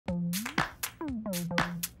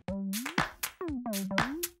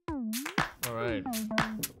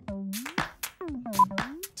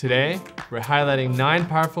Today, we're highlighting 9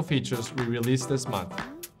 powerful features we released this month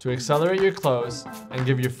to accelerate your close and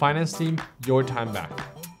give your finance team your time back.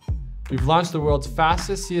 We've launched the world's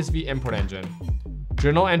fastest CSV import engine,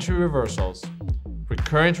 journal entry reversals,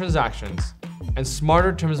 recurring transactions, and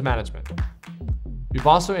smarter terms management. We've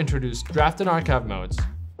also introduced draft and archive modes,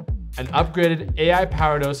 an upgraded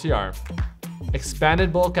AI-powered OCR,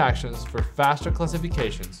 expanded bulk actions for faster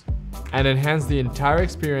classifications, and enhanced the entire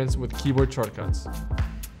experience with keyboard shortcuts.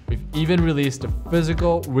 We've even released a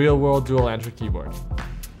physical, real-world DualEntry keyboard.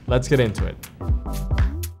 Let's get into it.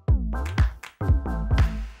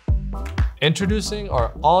 Introducing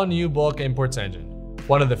our all-new bulk imports engine,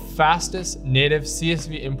 one of the fastest native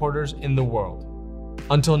CSV importers in the world.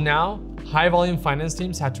 Until now, high-volume finance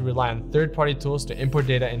teams had to rely on third-party tools to import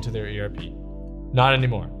data into their ERP. Not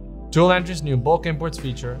anymore. DualEntry's new bulk imports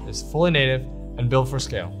feature is fully native and built for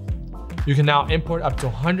scale. You can now import up to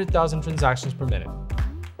 100,000 transactions per minute.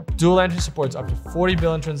 DualEntry supports up to 40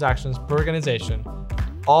 billion transactions per organization,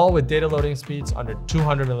 all with data loading speeds under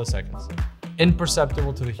 200 milliseconds,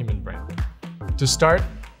 imperceptible to the human brain. To start,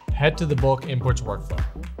 head to the bulk imports workflow.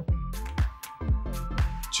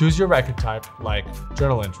 Choose your record type, like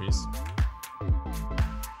journal entries.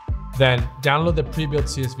 Then download the pre-built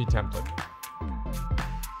CSV template.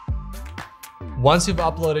 Once you've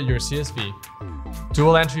uploaded your CSV,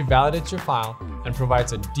 DualEntry validates your file and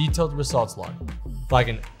provides a detailed results log,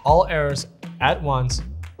 flagging all errors at once,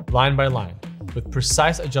 line by line, with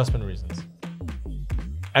precise adjustment reasons.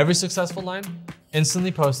 Every successful line,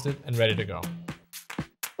 instantly posted and ready to go.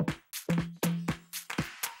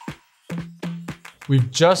 We've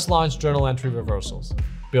just launched journal entry reversals,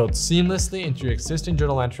 built seamlessly into your existing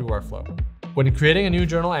journal entry workflow. When creating a new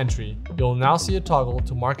journal entry, you'll now see a toggle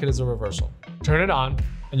to mark it as a reversal. Turn it on,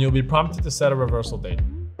 and you'll be prompted to set a reversal date.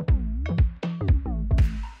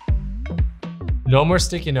 No more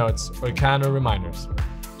sticky notes or calendar reminders.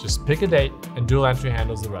 Just pick a date, and DualEntry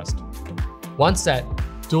handles the rest. Once set,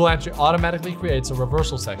 DualEntry automatically creates a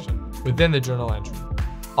reversal section within the journal entry,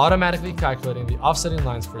 automatically calculating the offsetting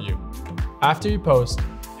lines for you. After you post,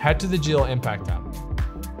 head to the GL Impact tab.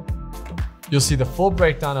 You'll see the full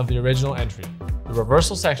breakdown of the original entry, the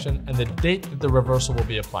reversal section, and the date that the reversal will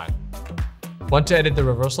be applied. Want to edit the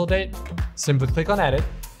reversal date? Simply click on Edit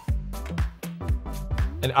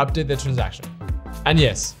and update the transaction. And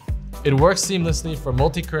yes, it works seamlessly for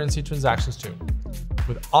multi-currency transactions too,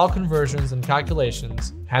 with all conversions and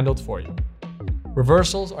calculations handled for you.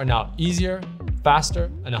 Reversals are now easier,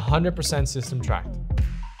 faster, and 100% system tracked.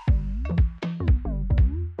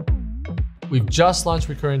 We've just launched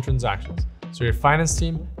recurring transactions, so your finance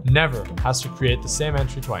team never has to create the same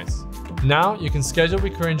entry twice. Now you can schedule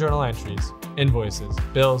recurring journal entries, invoices,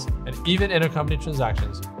 bills, and even intercompany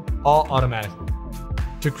transactions, all automatically.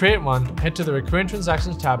 To create one, head to the Recurring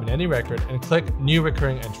Transactions tab in any record and click New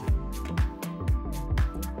Recurring Entry.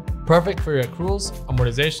 Perfect for your accruals,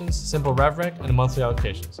 amortizations, simple rev rec, and monthly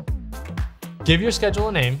allocations. Give your schedule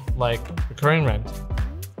a name, like recurring rent,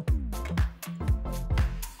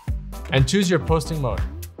 and choose your posting mode.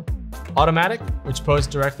 Automatic, which posts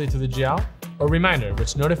directly to the GL, or Reminder,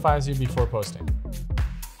 which notifies you before posting.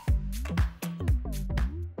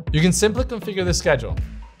 You can simply configure the schedule.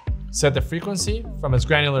 Set the frequency from as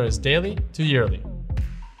granular as daily to yearly.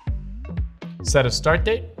 Set a start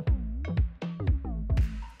date.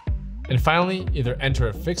 And finally, either enter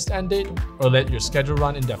a fixed end date or let your schedule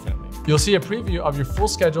run indefinitely. You'll see a preview of your full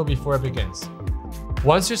schedule before it begins.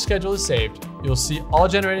 Once your schedule is saved, you'll see all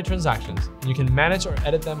generated transactions, and you can manage or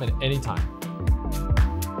edit them at any time.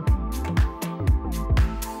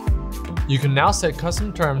 You can now set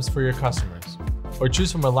custom terms for your customers, or choose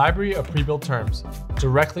from a library of pre-built terms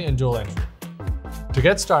directly in DualEntry. To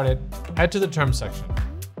get started, head to the Terms section.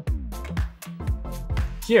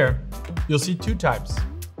 Here, you'll see 2 types,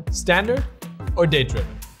 standard or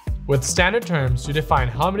date-driven. With standard terms, you define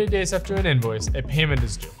how many days after an invoice a payment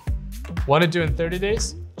is due. Want to do in 30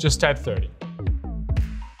 days? Just type 30.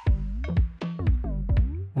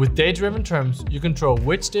 With date-driven terms, you control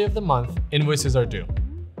which day of the month invoices are due.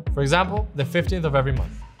 For example, the 15th of every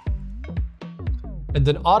month. And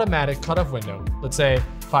an automatic cutoff window, let's say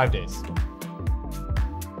 5 days.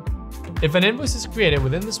 If an invoice is created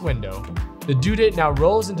within this window, the due date now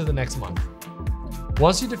rolls into the next month.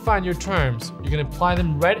 Once you define your terms, you can apply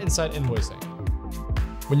them right inside invoicing.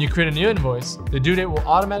 When you create a new invoice, the due date will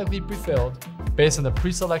automatically be pre-filled based on the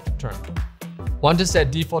pre-selected term. Want to set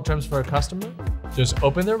default terms for a customer? Just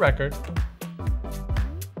open their record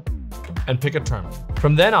and pick a term.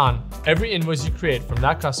 From then on, every invoice you create from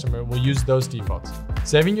that customer will use those defaults,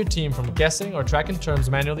 saving your team from guessing or tracking terms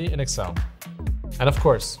manually in Excel. And of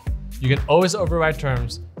course, you can always override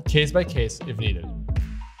terms case by case if needed.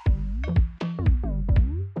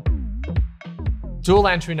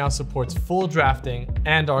 DualEntry now supports full drafting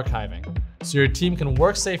and archiving, so your team can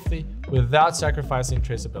work safely without sacrificing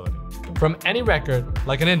traceability. From any record,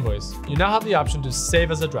 like an invoice, you now have the option to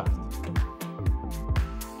save as a draft.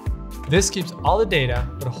 This keeps all the data,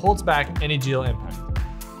 but holds back any geo impact.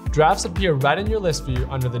 Drafts appear right in your list view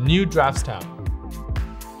under the new Drafts tab.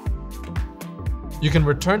 You can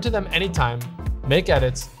return to them anytime, make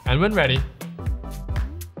edits, and when ready,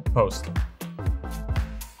 post.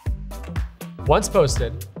 Once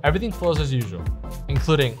posted, everything flows as usual,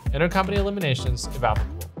 including intercompany eliminations if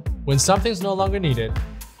applicable. When something's no longer needed,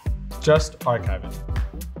 just archive it.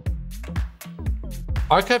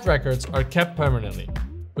 Archived records are kept permanently,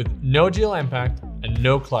 with no geo impact and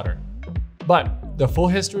no clutter. But the full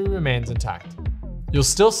history remains intact. You'll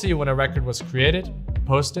still see when a record was created,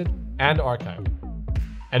 posted, and archived.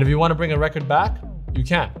 And if you want to bring a record back, you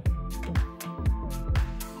can.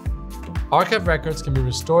 Archived records can be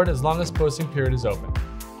restored as long as posting period is open,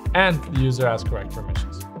 and the user has correct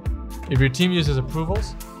permissions. If your team uses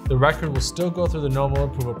approvals, the record will still go through the normal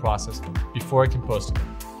approval process before it can post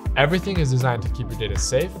again. Everything is designed to keep your data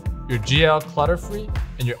safe, your GL clutter-free,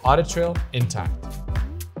 and your audit trail intact.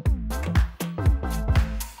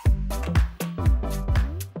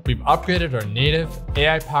 We've upgraded our native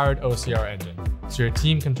AI-powered OCR engine, so your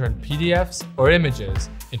team can turn PDFs or images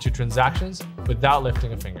into transactions without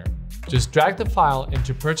lifting a finger. Just drag the file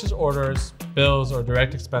into purchase orders, bills, or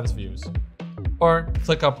direct expense views, or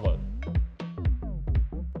click upload.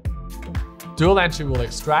 DualEntry will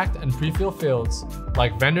extract and pre-fill fields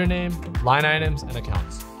like vendor name, line items, and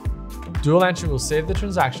accounts. DualEntry will save the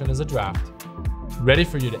transaction as a draft, ready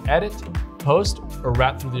for you to edit, post, or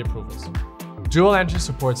route through the approvals. DualEntry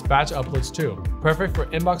supports batch uploads too, perfect for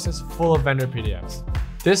inboxes full of vendor PDFs.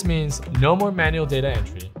 This means no more manual data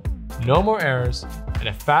entry, no more errors, and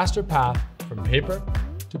a faster path from paper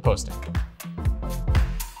to posting.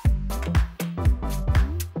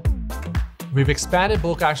 We've expanded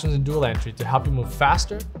bulk actions in DualEntry to help you move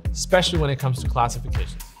faster, especially when it comes to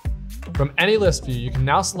classifications. From any list view, you can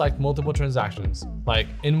now select multiple transactions, like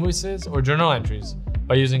invoices or journal entries,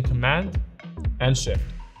 by using Command and Shift.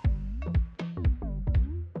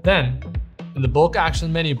 Then, in the bulk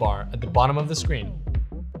action menu bar at the bottom of the screen,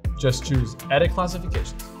 just choose Edit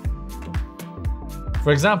Classifications.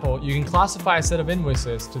 For example, you can classify a set of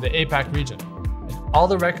invoices to the APAC region, and all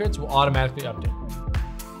the records will automatically update.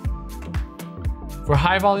 For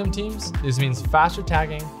high volume teams, this means faster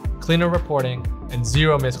tagging, cleaner reporting, and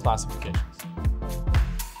zero misclassifications.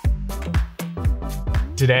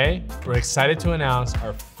 Today, we're excited to announce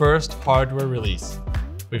our first hardware release.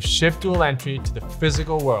 We've shipped DualEntry to the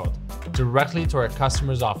physical world, directly to our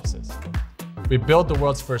customers' offices. We built the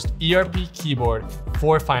world's first ERP keyboard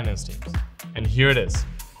for finance teams, and here it is.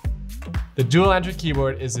 The DualEntry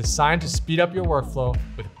keyboard is designed to speed up your workflow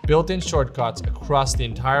with built-in shortcuts across the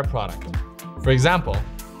entire product. For example,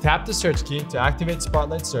 tap the search key to activate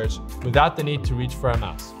Spotlight Search without the need to reach for a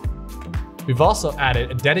mouse. We've also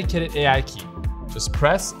added a dedicated AI key. Just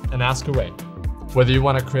press and ask away. Whether you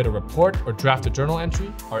want to create a report or draft a journal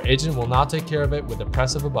entry, our agent will now take care of it with the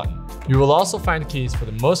press of a button. You will also find keys for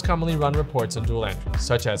the most commonly run reports in DualEntry,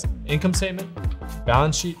 such as income statement,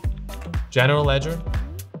 balance sheet, general ledger,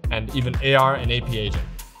 and even AR and AP agent.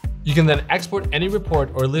 You can then export any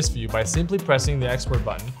report or list view by simply pressing the export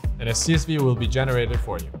button, and a CSV will be generated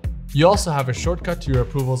for you. You also have a shortcut to your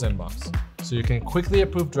approvals inbox, so you can quickly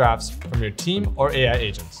approve drafts from your team or AI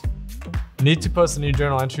agents. Need to post a new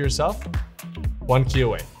journal entry yourself? One key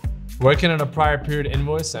away. Working on a prior period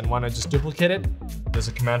invoice and want to just duplicate it? There's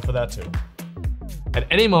a command for that too. At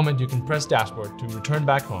any moment, you can press dashboard to return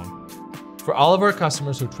back home. For all of our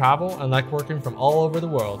customers who travel and like working from all over the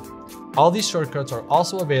world, all these shortcuts are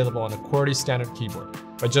also available on a QWERTY standard keyboard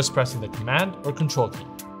by just pressing the command or control key.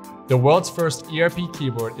 The world's first ERP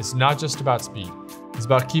keyboard is not just about speed. It's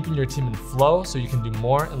about keeping your team in flow so you can do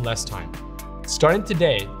more in less time. Starting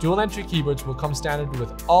today, DualEntry keyboards will come standard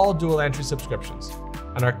with all DualEntry subscriptions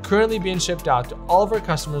and are currently being shipped out to all of our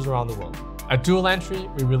customers around the world. At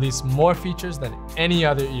DualEntry, we release more features than any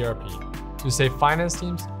other ERP to save finance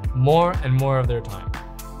teams more and more of their time.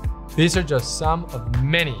 These are just some of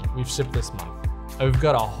many we've shipped this month, and we've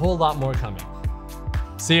got a whole lot more coming.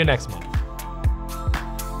 See you next month.